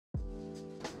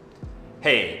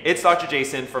Hey, it's Dr.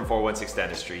 Jason from 416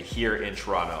 Dentistry here in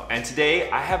Toronto, and today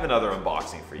I have another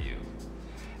unboxing for you.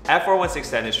 At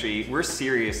 416 Dentistry, we're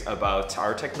serious about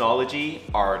our technology,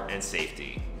 art, and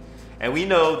safety. And we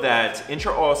know that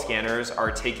intraoral scanners are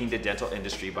taking the dental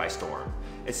industry by storm,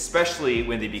 especially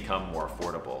when they become more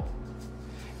affordable.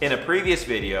 In a previous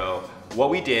video,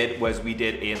 what we did was we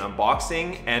did an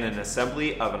unboxing and an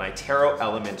assembly of an itero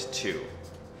Element 2.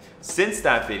 Since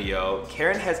that video,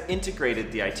 Karen has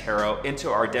integrated the itero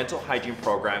into our dental hygiene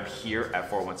program here at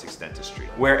 416 Dentistry,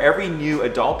 where every new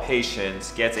adult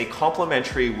patient gets a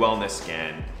complimentary wellness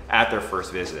scan at their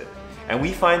first visit. And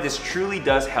we find this truly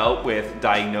does help with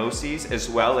diagnoses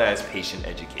as well as patient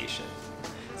education.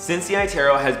 Since the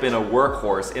itero has been a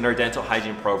workhorse in our dental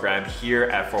hygiene program here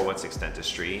at 416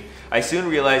 Dentistry, I soon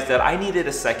realized that I needed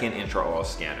a second intraoral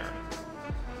scanner.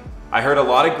 I heard a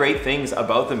lot of great things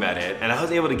about the Medit, and I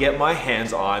was able to get my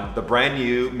hands on the brand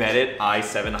new Medit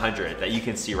i700 that you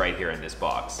can see right here in this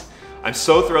box. I'm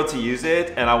so thrilled to use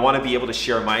it, and I want to be able to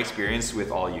share my experience with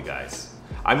all you guys.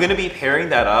 I'm going to be pairing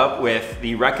that up with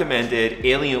the recommended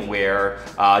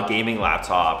Alienware gaming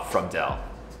laptop from Dell.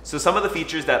 So some of the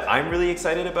features that I'm really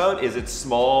excited about is its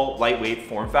small, lightweight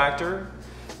form factor,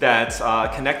 that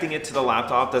connecting it to the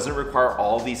laptop doesn't require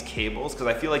all these cables, because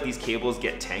I feel like these cables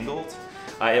get tangled.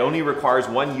 It only requires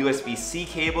one USB-C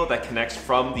cable that connects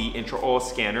from the intraoral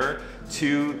scanner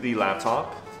to the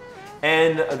laptop.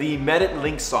 And the Medit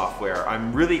Link software,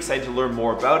 I'm really excited to learn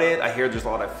more about it. I hear there's a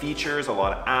lot of features, a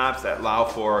lot of apps that allow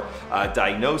for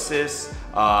diagnosis,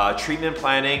 treatment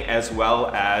planning, as well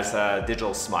as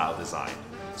digital smile design.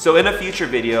 So in a future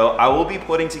video, I will be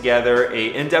putting together an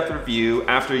in-depth review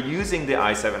after using the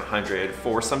i700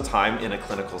 for some time in a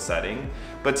clinical setting.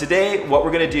 But today, what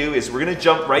we're gonna do is we're gonna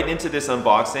jump right into this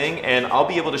unboxing, and I'll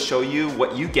be able to show you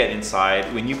what you get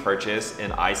inside when you purchase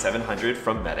an i700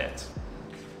 from Medit.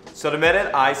 So the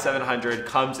Medit i700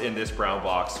 comes in this brown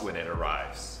box when it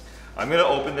arrives. I'm gonna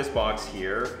open this box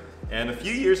here. And a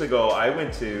few years ago, I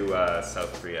went to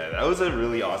South Korea. That was a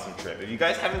really awesome trip. If you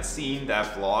guys haven't seen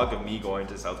that vlog of me going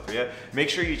to South Korea, make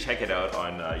sure you check it out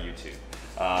on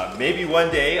YouTube. Maybe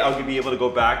one day I'll be able to go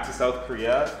back to South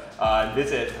Korea and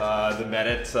visit the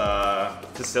Medit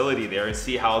facility there and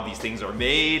see how these things are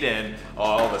made and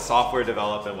all the software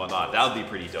developed and whatnot. That would be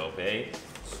pretty dope, eh?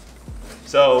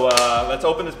 So let's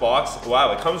open this box.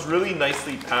 Wow, it comes really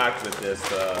nicely packed with this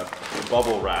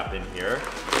bubble wrap in here.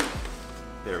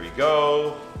 There we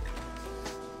go.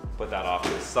 Put that off to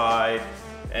the side.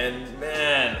 And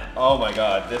man, oh my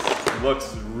God, this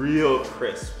looks real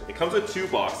crisp. It comes with two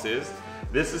boxes.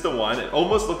 This is the one. It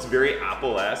almost looks very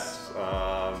Apple-esque.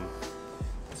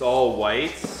 It's all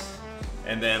white.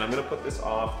 And then I'm gonna put this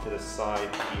off to the side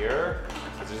here.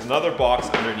 There's another box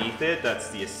underneath it. That's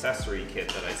the accessory kit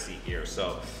that I see here.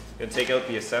 So I'm gonna take out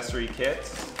the accessory kit.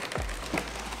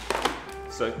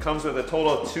 So it comes with a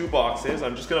total of two boxes.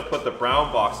 I'm just gonna put the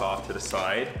brown box off to the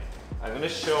side. I'm gonna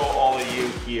show all of you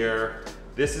here.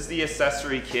 This is the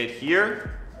accessory kit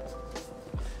here.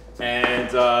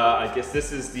 And I guess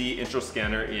this is the intro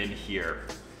scanner in here.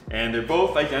 And they're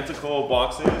both identical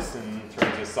boxes in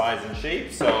terms of size and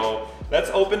shape. So let's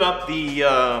open up the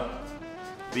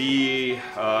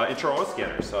intraoral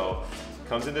scanner. So it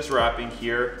comes in this wrapping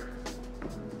here.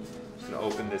 Just gonna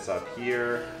open this up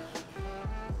here.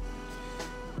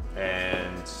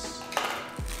 And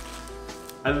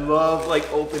I love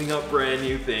like opening up brand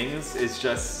new things. It's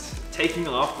just taking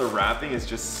off the wrapping is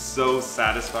just so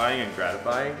satisfying and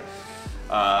gratifying.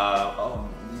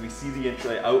 We see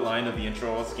the outline of the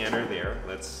intraoral scanner there.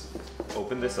 Let's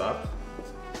open this up.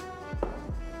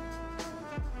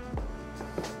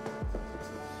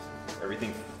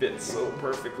 Everything fits so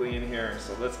perfectly in here.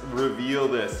 So let's reveal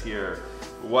this here.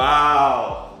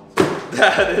 Wow,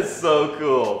 that is so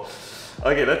cool.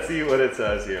 Okay, let's see what it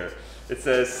says here. It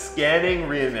says, scanning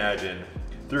reimagined.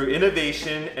 Through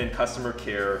innovation and customer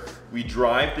care, we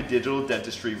drive the digital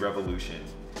dentistry revolution.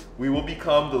 We will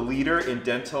become the leader in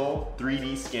dental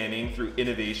 3D scanning through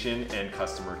innovation and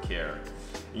customer care.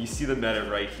 And you see the Medit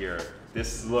right here.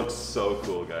 This looks so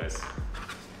cool, guys.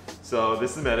 So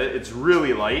this is Medit. It's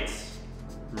really light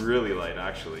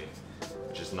actually,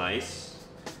 which is nice.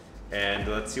 And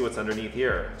let's see what's underneath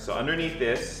here. So underneath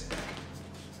this,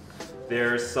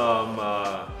 there's some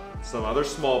other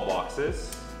small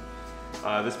boxes.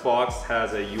 This box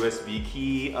has a USB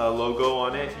key logo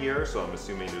on it here, so I'm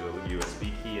assuming there's a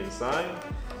USB key inside.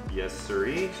 Yes,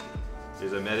 sirree.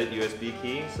 There's a Medit USB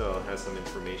key, so it has some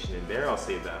information in there. I'll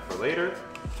save that for later.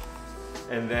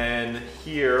 And then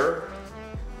here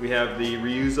we have the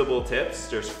reusable tips.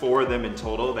 There's 4 of them in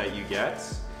total that you get.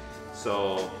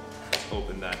 So let's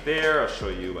open that there. I'll show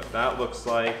you what that looks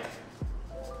like.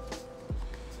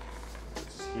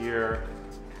 here.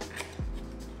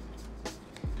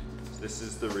 This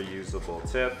is the reusable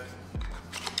tip.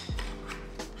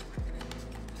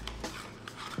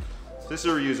 This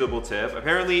is a reusable tip.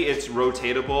 Apparently it's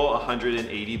rotatable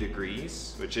 180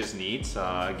 degrees, which is neat.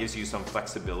 It gives you some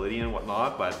flexibility and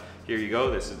whatnot, but here you go.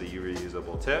 This is the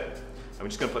reusable tip. I'm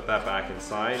just gonna put that back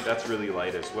inside. That's really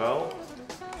light as well.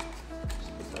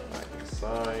 Just put that back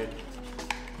inside.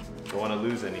 Don't wanna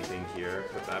lose anything here.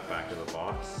 Put that back in the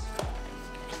box.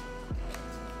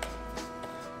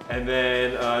 And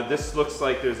then this looks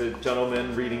like there's a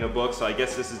gentleman reading a book, so I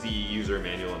guess this is the user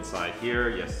manual inside here.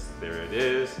 Yes, there it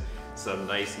is. Some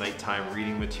nice nighttime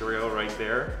reading material right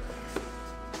there.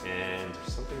 And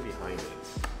there's something behind it.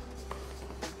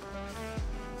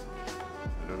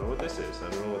 I don't know what this is. I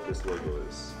don't know what this logo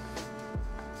is.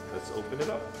 Let's open it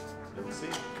up and see.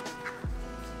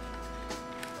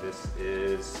 This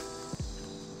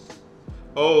is,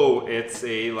 oh, it's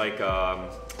a like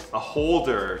a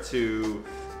holder to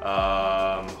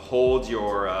hold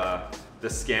your the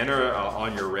scanner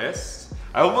on your wrist.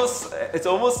 It's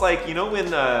almost like, you know,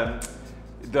 when the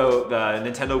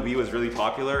Nintendo Wii was really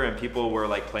popular and people were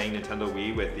like playing Nintendo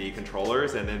Wii with the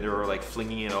controllers, and then they were like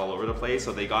flinging it all over the place.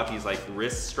 So they got these like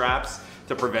wrist straps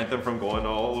to prevent them from going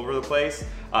all over the place.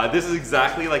 This is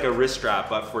exactly like a wrist strap,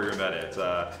 but for your Medit,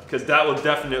 because that will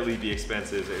definitely be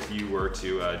expensive if you were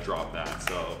to drop that.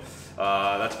 So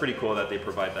that's pretty cool that they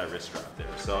provide that wrist strap there.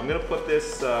 So I'm gonna put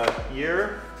this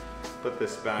here, put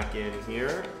this back in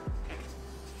here.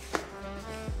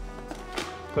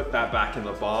 Put that back in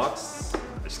the box.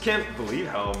 I just can't believe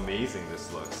how amazing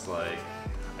this looks. Like,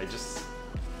 I just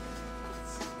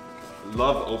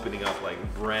love opening up like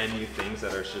brand new things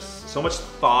that are just so much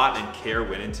thought and care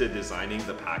went into designing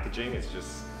the packaging. It's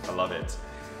just, I love it.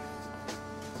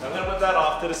 So I'm gonna put that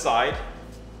off to the side.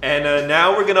 And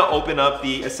now we're gonna open up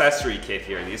the accessory kit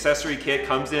here. The accessory kit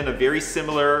comes in a very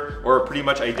similar or pretty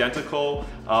much identical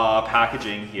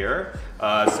packaging here.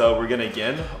 So we're gonna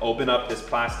again open up this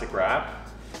plastic wrap.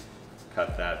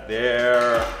 Cut that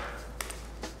there.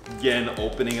 Again,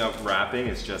 opening up wrapping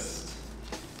is just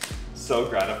so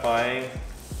gratifying.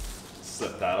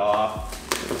 Slip that off.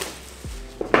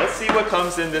 Let's see what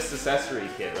comes in this accessory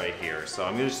kit right here. So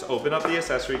I'm gonna just open up the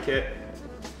accessory kit,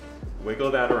 wiggle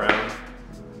that around.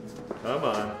 Come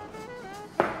on.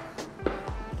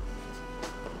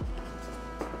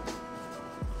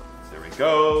 There we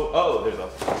go. Oh, there's a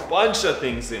bunch of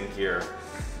things in here.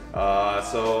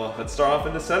 So let's start off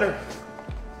in the center.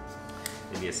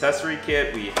 In the accessory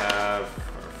kit, we have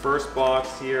our first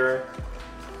box here.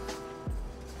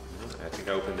 I think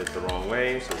I opened it the wrong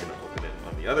way, so we're gonna open it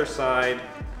on the other side.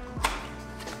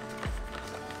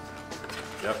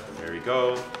 Yep, there we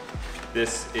go.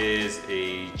 This is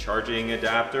a charging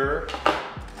adapter.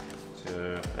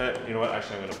 You know what,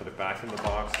 actually I'm gonna put it back in the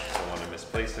box. I don't wanna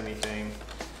misplace anything.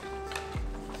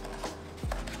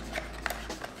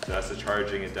 So that's a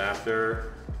charging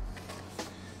adapter.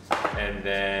 And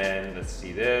then, let's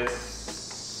see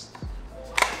this.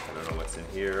 I don't know what's in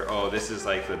here. Oh, this is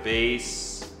like the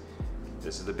base.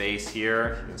 This is the base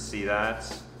here, you can see that.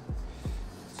 So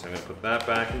I'm gonna put that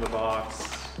back in the box.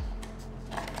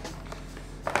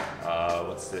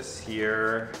 What's this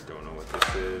here? Don't know what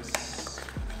this is.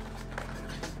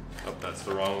 Oh, that's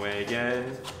the wrong way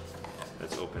again.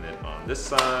 Let's open it on this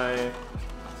side.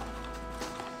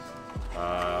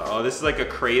 Oh, this is like a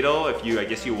cradle. If you, I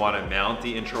guess you want to mount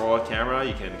the intraoral camera,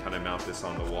 you can kind of mount this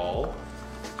on the wall.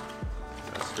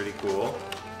 That's pretty cool.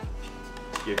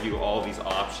 Give you all these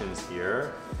options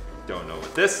here. Don't know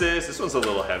what this is. This one's a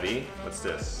little heavy. What's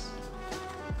this?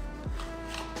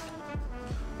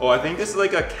 Oh, I think this is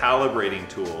like a calibrating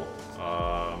tool.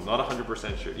 Not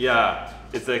 100% sure. Yeah,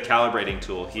 it's a calibrating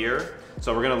tool here.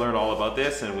 So we're gonna learn all about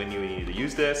this and when you need to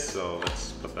use this. So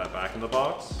let's put that back in the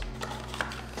box.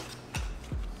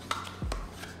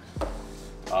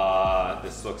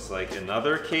 This looks like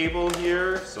another cable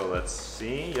here. So let's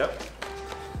see, yep.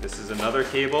 This is another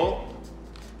cable.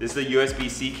 This is a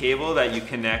USB-C cable that you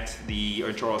connect the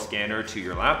intraoral scanner to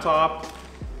your laptop.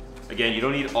 Again, you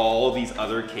don't need all these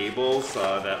other cables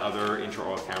that other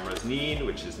intraoral cameras need,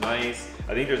 which is nice.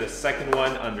 I think there's a second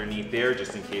one underneath there,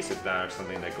 just in case if there's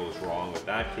something that goes wrong with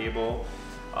that cable.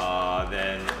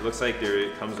 Then it looks like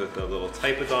it comes with a little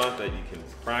typodont that you can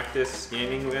practice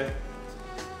scanning with.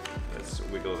 Let's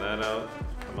wiggle that out.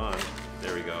 Come on,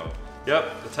 there we go.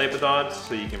 Yep, the typodont,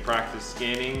 so you can practice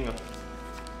scanning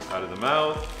out of the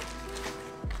mouth.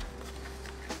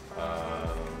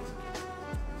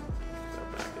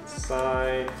 Back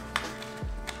inside.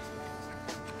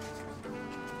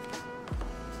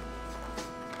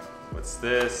 What's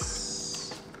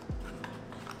this?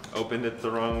 Opened it the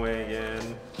wrong way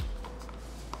again.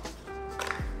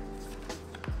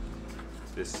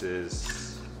 This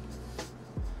is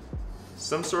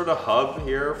some sort of hub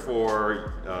here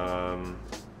for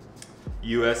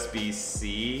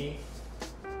USB-C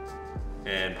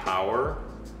and power.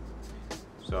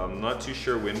 So I'm not too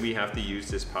sure when we have to use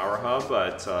this power hub,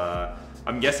 but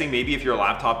I'm guessing maybe if your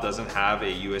laptop doesn't have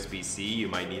a USB-C, you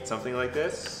might need something like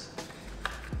this.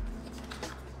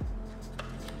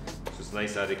 So it's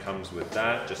nice that it comes with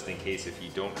that, just in case if you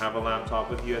don't have a laptop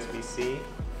with USB-C.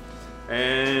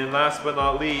 And last but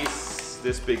not least,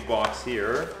 this big box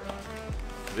here.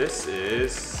 This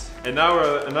is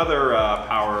another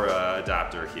power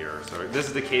adapter here. So this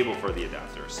is the cable for the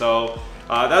adapter. So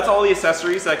that's all the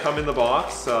accessories that come in the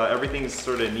box. Everything's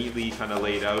sort of neatly kind of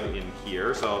laid out in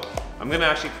here. So I'm gonna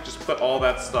actually just put all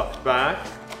that stuff back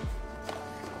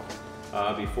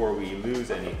before we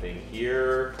lose anything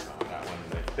here. That one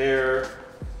right there.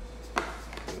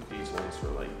 These ones were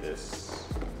like this.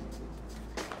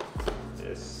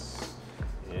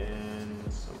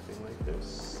 And something like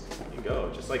this. There you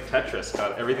go, just like Tetris,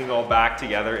 got everything all back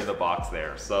together in the box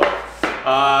there. So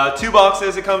 2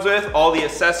 boxes it comes with, all the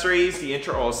accessories, the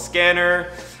intraoral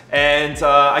scanner, and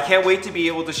I can't wait to be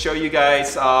able to show you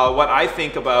guys what I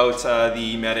think about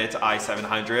the Medit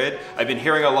i700. I've been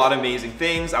hearing a lot of amazing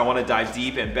things. I want to dive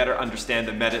deep and better understand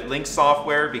the Medit Link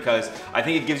software because I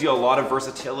think it gives you a lot of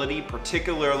versatility,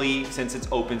 particularly since it's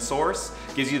open source.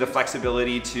 It gives you the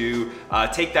flexibility to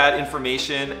take that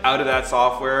information out of that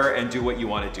software and do what you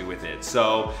want to do with it.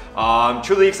 So I'm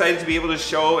truly excited to be able to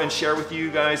show and share with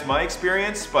you guys my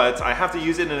experience, but I have to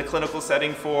use it in a clinical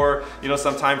setting for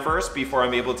some time first before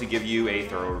I'm able to give you a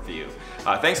thorough review.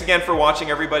 Thanks again for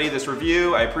watching, everybody, this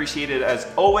review. I appreciate it as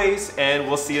always, and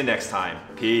we'll see you next time.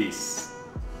 Peace.